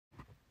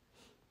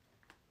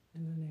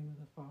In the name of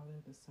the Father,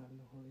 the Son, and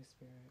the Holy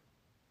Spirit.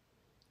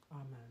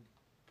 Amen.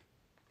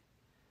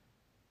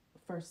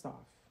 First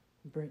off,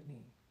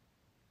 Brittany,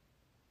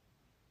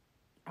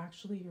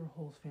 actually, your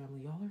whole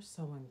family, y'all are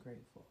so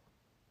ungrateful.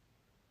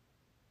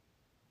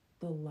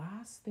 The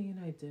last thing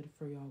I did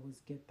for y'all was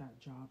get that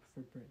job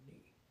for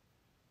Brittany.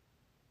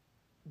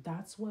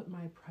 That's what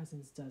my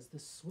presence does. The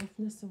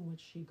swiftness in which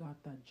she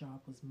got that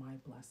job was my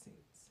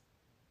blessings.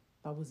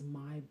 That was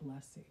my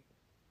blessing,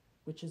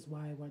 which is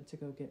why I went to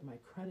go get my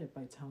credit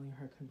by telling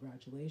her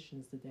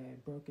congratulations the day I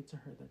broke it to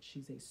her that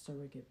she's a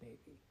surrogate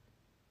baby.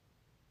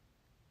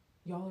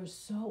 Y'all are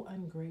so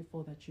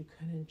ungrateful that you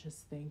couldn't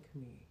just thank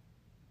me.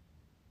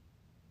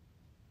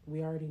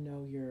 We already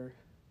know you're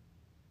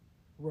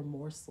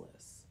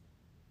remorseless,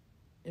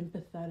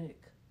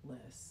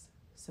 empathetic-less,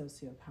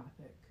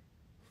 sociopathic,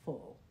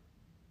 full.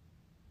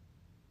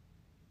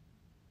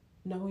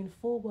 Knowing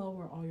full well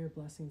where all your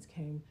blessings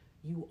came,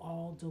 you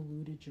all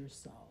deluded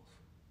yourself.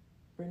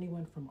 Brittany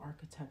went from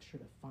architecture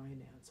to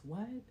finance.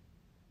 What?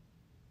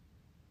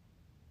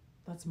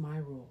 That's my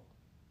role.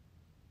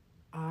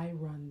 I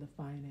run the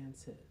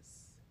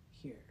finances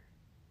here.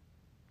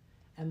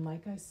 And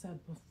like I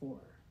said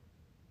before,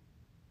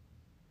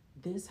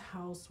 this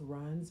house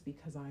runs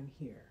because I'm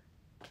here.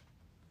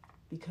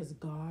 Because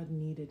God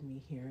needed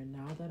me here. And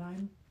now that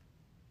I'm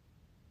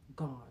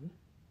gone,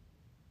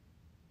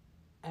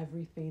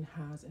 everything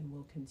has and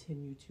will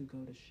continue to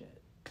go to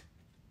shit.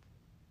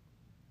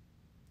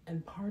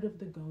 And part of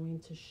the going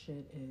to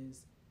shit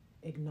is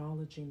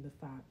acknowledging the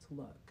fact,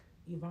 look,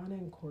 Ivana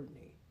and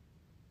Courtney,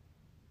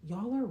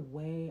 y'all are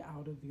way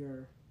out of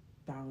your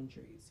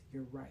boundaries,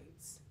 your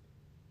rights.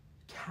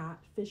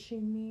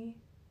 Catfishing me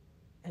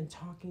and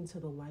talking to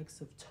the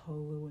likes of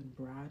Tolu and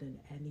Brad and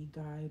any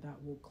guy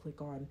that will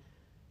click on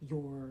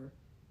your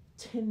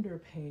Tinder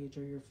page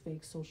or your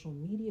fake social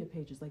media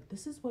pages. Like,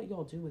 this is what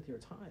y'all do with your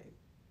time.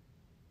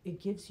 It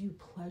gives you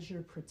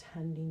pleasure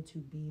pretending to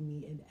be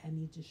me in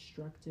any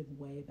destructive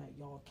way that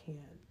y'all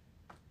can.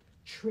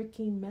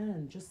 Tricking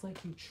men just like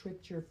you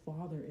tricked your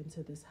father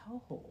into this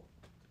hellhole.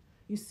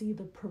 You see,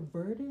 the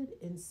perverted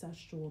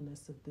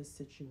incestualness of this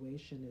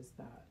situation is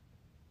that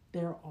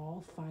they're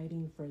all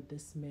fighting for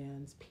this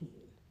man's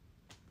peen.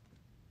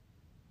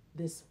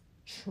 This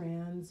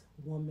trans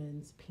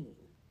woman's peen.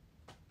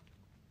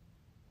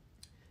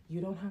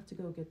 You don't have to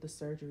go get the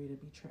surgery to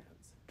be trans.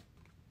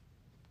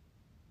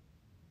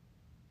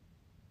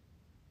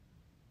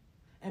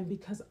 And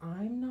because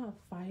I'm not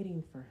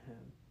fighting for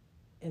him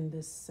in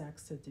this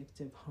sex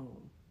addictive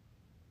home,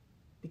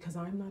 because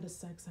I'm not a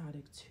sex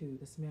addict too,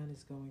 this man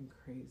is going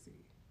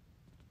crazy.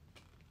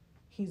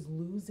 He's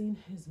losing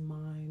his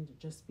mind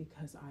just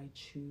because I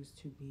choose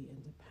to be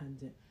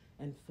independent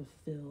and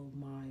fulfill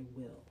my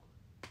will.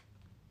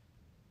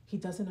 He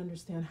doesn't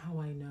understand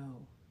how I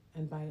know.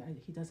 And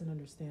he doesn't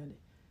understand,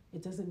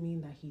 it doesn't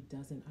mean that he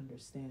doesn't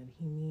understand.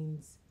 He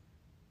means,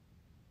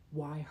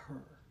 why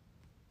her?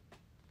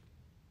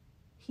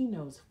 He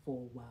knows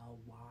full well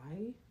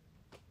why.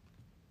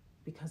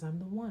 Because I'm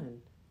the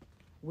one.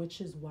 Which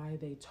is why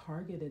they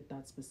targeted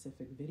that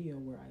specific video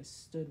where I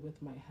stood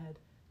with my head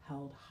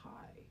held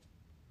high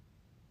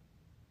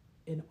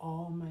in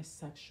all my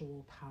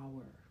sexual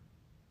power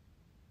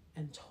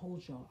and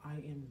told y'all I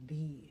am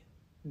the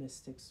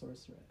mystic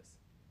sorceress.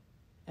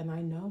 And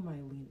I know my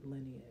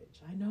lineage.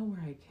 I know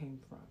where I came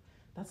from.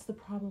 That's the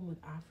problem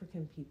with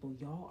African people.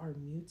 Y'all are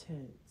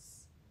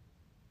mutants.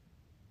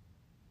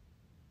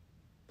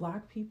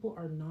 Black people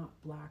are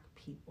not black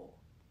people.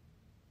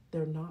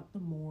 They're not the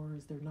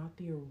Moors. They're not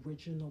the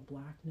original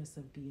blackness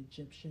of the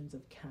Egyptians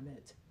of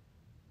Kemet.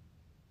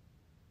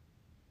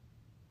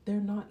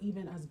 They're not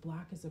even as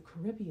black as a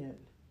Caribbean.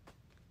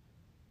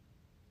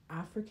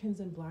 Africans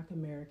and Black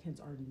Americans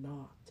are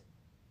not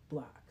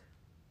black.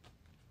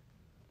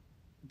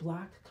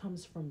 Black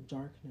comes from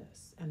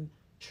darkness, and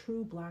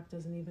true black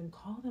doesn't even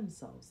call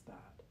themselves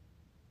that.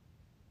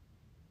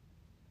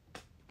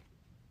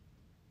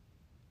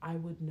 I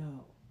would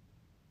know.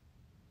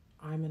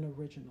 I'm an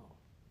original.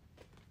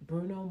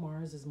 Bruno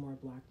Mars is more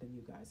black than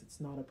you guys.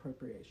 It's not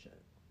appropriation.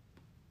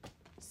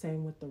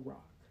 Same with The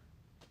Rock.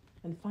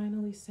 And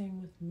finally, same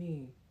with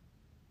me.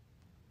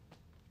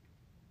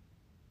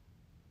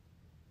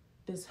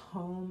 This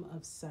home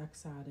of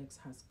sex addicts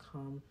has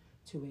come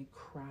to a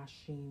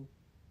crashing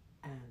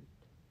end.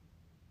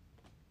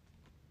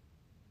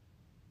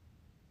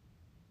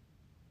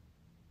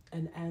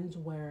 An end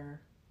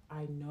where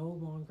I no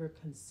longer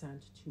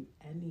consent to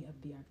any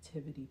of the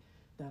activity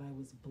that I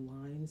was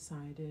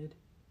blindsided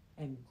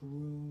and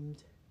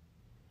groomed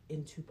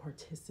into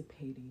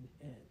participating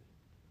in.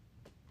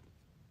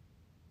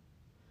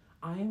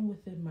 I am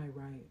within my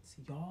rights.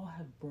 Y'all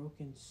have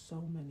broken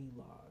so many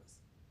laws.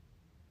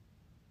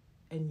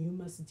 And you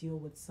must deal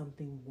with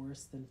something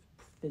worse than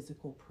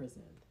physical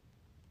prison.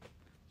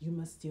 You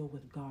must deal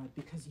with God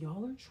because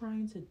y'all are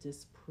trying to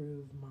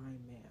disprove my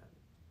man.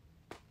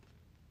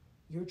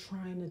 You're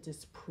trying to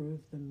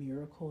disprove the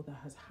miracle that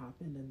has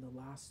happened in the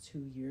last 2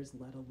 years,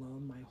 let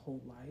alone my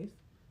whole life.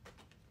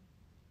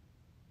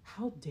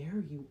 How dare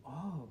you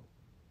all?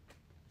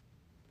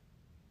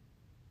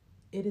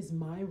 It is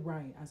my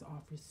right, as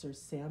Officer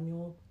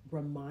Samuel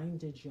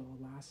reminded y'all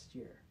last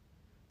year,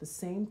 the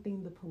same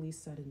thing the police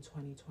said in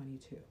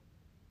 2022.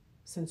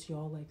 Since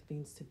y'all like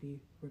things to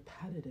be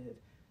repetitive,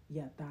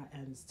 yet that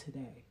ends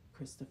today.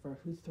 Christopher,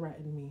 who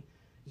threatened me,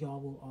 y'all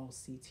will all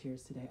see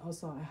tears today.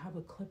 Also, I have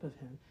a clip of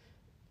him.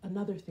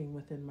 Another thing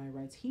within my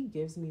rights, he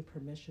gives me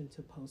permission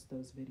to post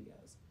those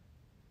videos.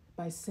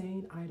 By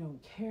saying I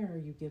don't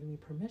care, you give me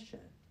permission.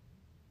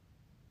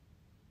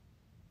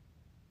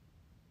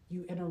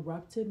 You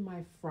interrupted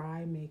my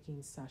fry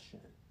making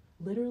session.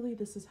 Literally,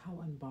 this is how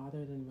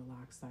unbothered and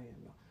relaxed I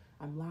am, y'all.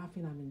 I'm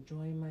laughing, I'm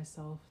enjoying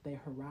myself. They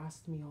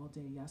harassed me all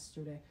day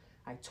yesterday.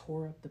 I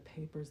tore up the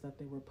papers that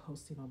they were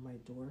posting on my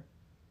door.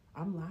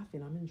 I'm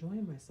laughing, I'm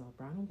enjoying myself,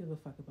 bro. I don't give a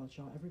fuck about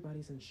y'all.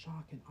 Everybody's in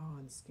shock and awe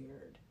and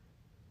scared.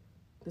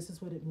 This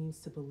is what it means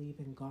to believe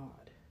in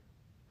God.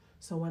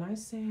 So when I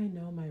say I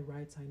know my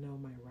rights, I know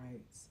my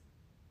rights.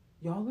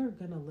 Y'all are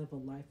gonna live a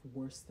life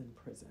worse than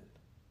prison.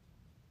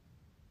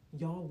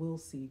 Y'all will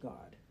see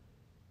God.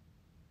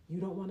 You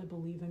don't want to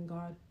believe in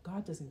God?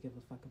 God doesn't give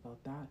a fuck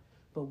about that.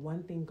 But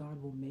one thing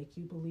God will make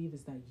you believe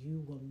is that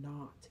you will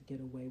not get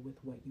away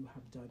with what you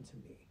have done to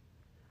me.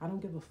 I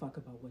don't give a fuck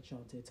about what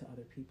y'all did to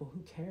other people.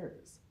 Who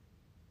cares?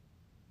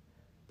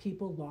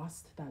 People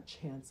lost that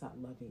chance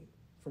at loving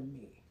from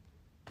me.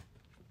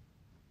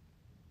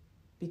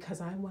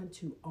 Because I went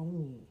to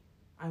Oni,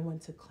 I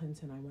went to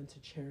Clinton, I went to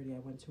Charity, I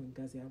went to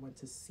Ngozi, I went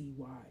to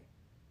CY.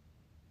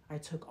 I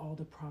took all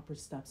the proper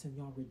steps and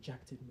y'all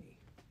rejected me.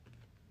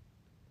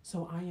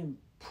 So I am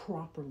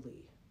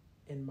properly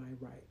in my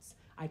rights.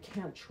 I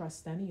can't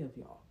trust any of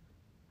y'all.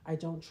 I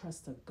don't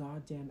trust a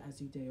goddamn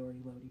Ezude or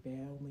Elodibe.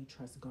 I only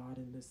trust God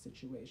in this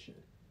situation.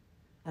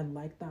 And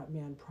like that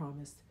man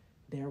promised,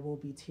 there will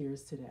be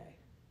tears today.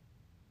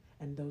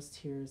 And those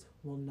tears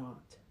will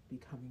not be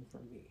coming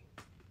from me.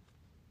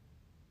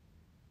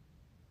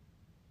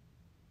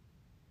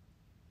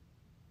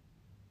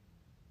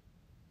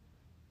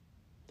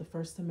 The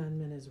First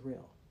Amendment is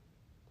real.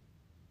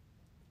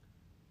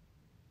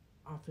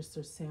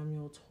 Officer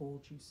Samuel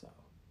told you so.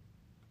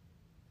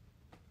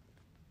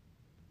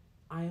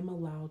 I am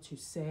allowed to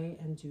say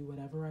and do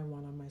whatever I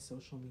want on my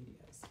social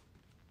medias.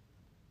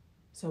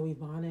 So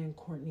Ivana and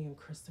Courtney and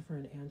Christopher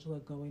and Angela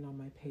going on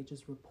my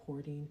pages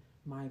reporting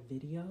my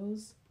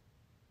videos,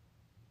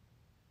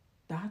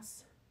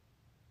 that's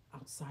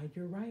outside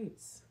your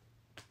rights.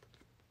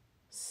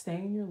 Stay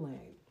in your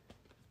lane.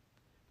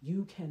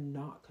 You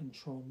cannot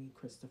control me,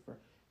 Christopher.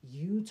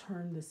 You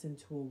turn this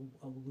into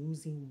a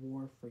losing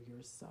war for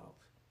yourself.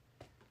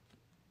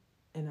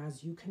 And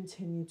as you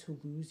continue to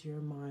lose your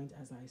mind,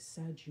 as I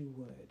said you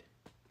would,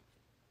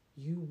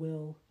 you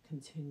will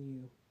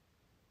continue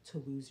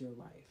to lose your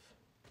life.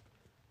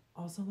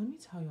 Also, let me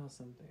tell y'all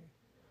something.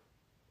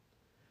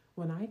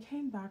 When I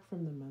came back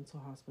from the mental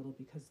hospital,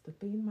 because the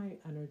thing my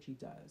energy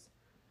does,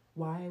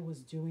 why I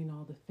was doing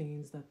all the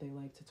things that they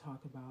like to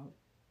talk about,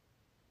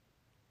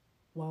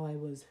 while I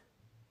was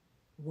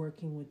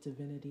working with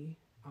divinity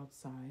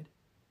outside,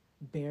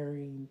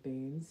 burying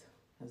things,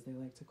 as they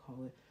like to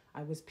call it,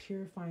 I was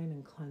purifying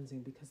and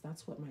cleansing because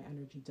that's what my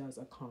energy does,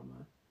 a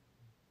comma.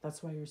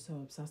 That's why you're so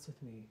obsessed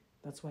with me.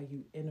 That's why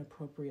you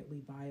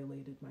inappropriately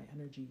violated my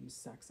energy, you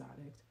sex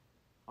addict.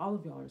 All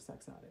of y'all are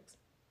sex addicts.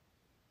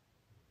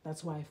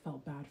 That's why I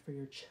felt bad for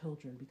your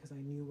children, because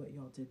I knew what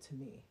y'all did to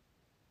me.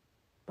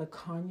 But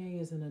Kanye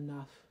isn't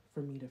enough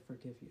for me to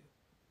forgive you.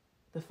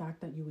 The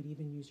fact that you would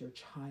even use your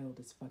child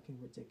is fucking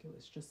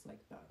ridiculous, just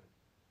like that.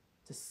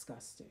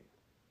 Disgusting.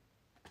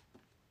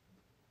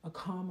 A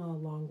comma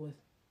along with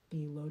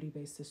the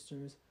Lodibe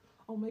sisters.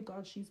 Oh my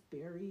God, she's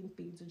burying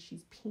things and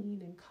she's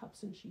peeing in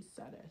cups and she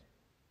said it.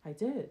 I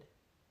did.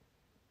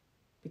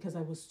 Because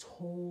I was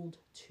told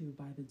to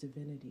by the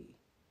divinity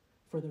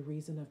for the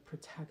reason of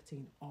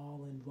protecting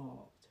all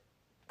involved.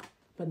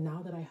 But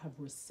now that I have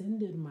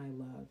rescinded my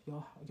love,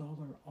 y'all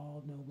are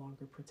all no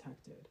longer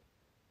protected.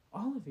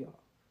 All of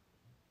y'all.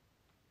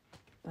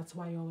 That's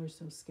why y'all are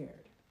so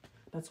scared.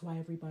 That's why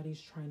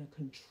everybody's trying to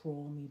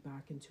control me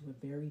back into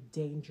a very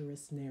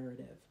dangerous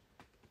narrative.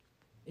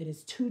 It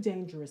is too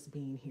dangerous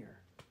being here.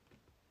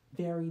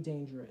 Very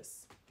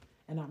dangerous.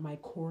 And at my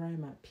core, I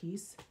am at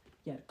peace,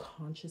 yet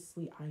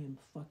consciously I am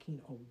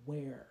fucking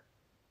aware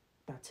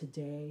that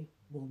today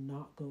will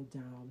not go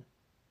down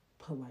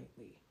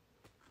politely.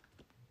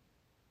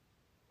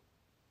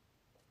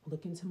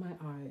 Look into my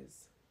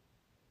eyes.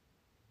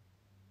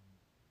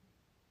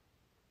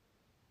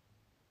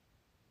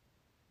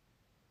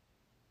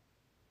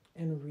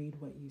 And read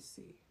what you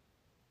see.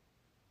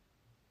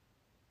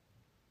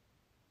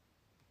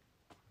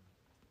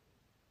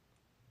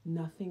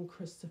 Nothing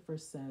Christopher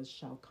says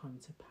shall come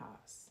to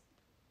pass,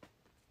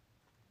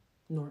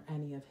 nor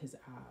any of his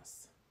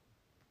ass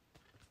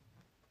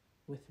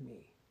with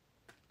me.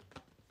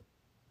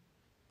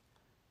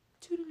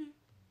 Toodaloo.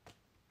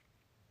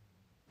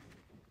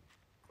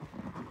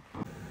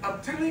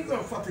 I'm telling you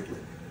emphatically.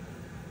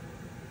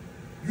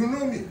 You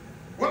know me.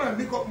 When I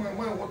make up my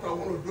mind what I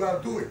want to do,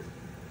 I'll do it.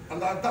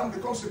 And I'll damn the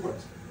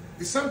consequence.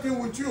 The same thing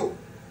with you.